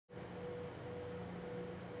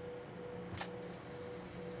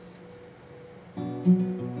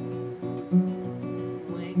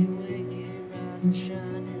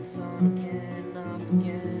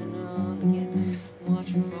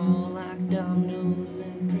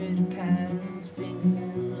in pretty patterns, fingers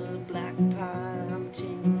in the black pie. I'm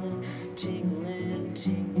tingling, tingling,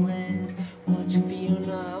 tingling. What you feel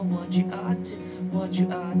now, what you ought to,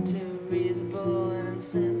 reasonable and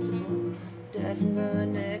sensible. Dead from the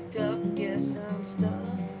neck up, guess I'm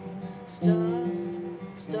stuck. You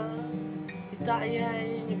thought you had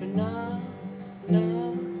it in you, but no,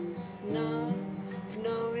 for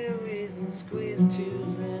no real reason. Squeeze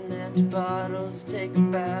tubes and empty bottles. Take a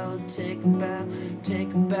bow.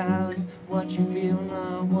 It's what you feel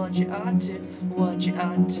now, what you ought to.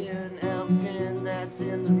 An elephant that's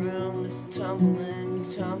in the room is tumbling,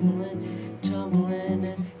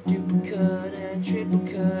 and duplicate and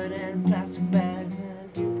triplicate and plastic bags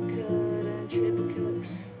and duplicate and triplicate.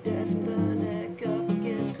 Dead from the neck up, I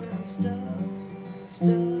guess I'm stuck.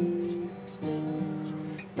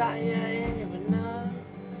 Thought you had it, but no.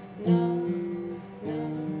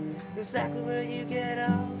 Exactly where you get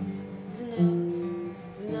off is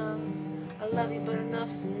enough. I love you, but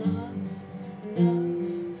enough is enough.